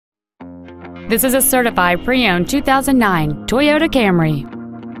This is a certified pre-owned 2009 Toyota Camry.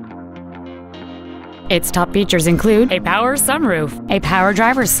 Its top features include a power sunroof, a power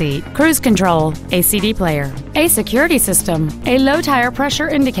driver's seat, cruise control, a CD player, a security system, a low tire pressure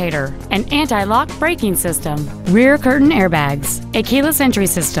indicator, an anti-lock braking system, rear curtain airbags, a keyless entry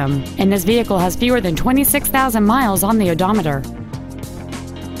system, and this vehicle has fewer than 26,000 miles on the odometer.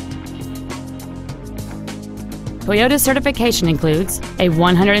 Toyota's certification includes a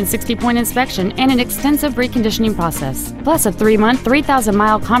 160-point inspection and an extensive reconditioning process, plus a 3-month,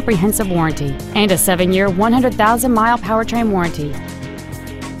 3,000-mile comprehensive warranty and a 7-year, 100,000-mile powertrain warranty.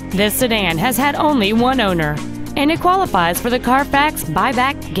 This sedan has had only one owner, and it qualifies for the Carfax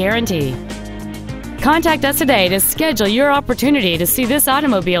buyback guarantee. Contact us today to schedule your opportunity to see this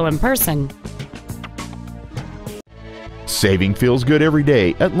automobile in person. Saving feels good every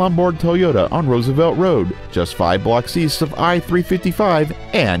day at Lombard Toyota on Roosevelt Road, just 5 blocks east of I-355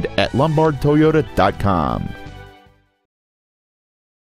 and at lombardtoyota.com.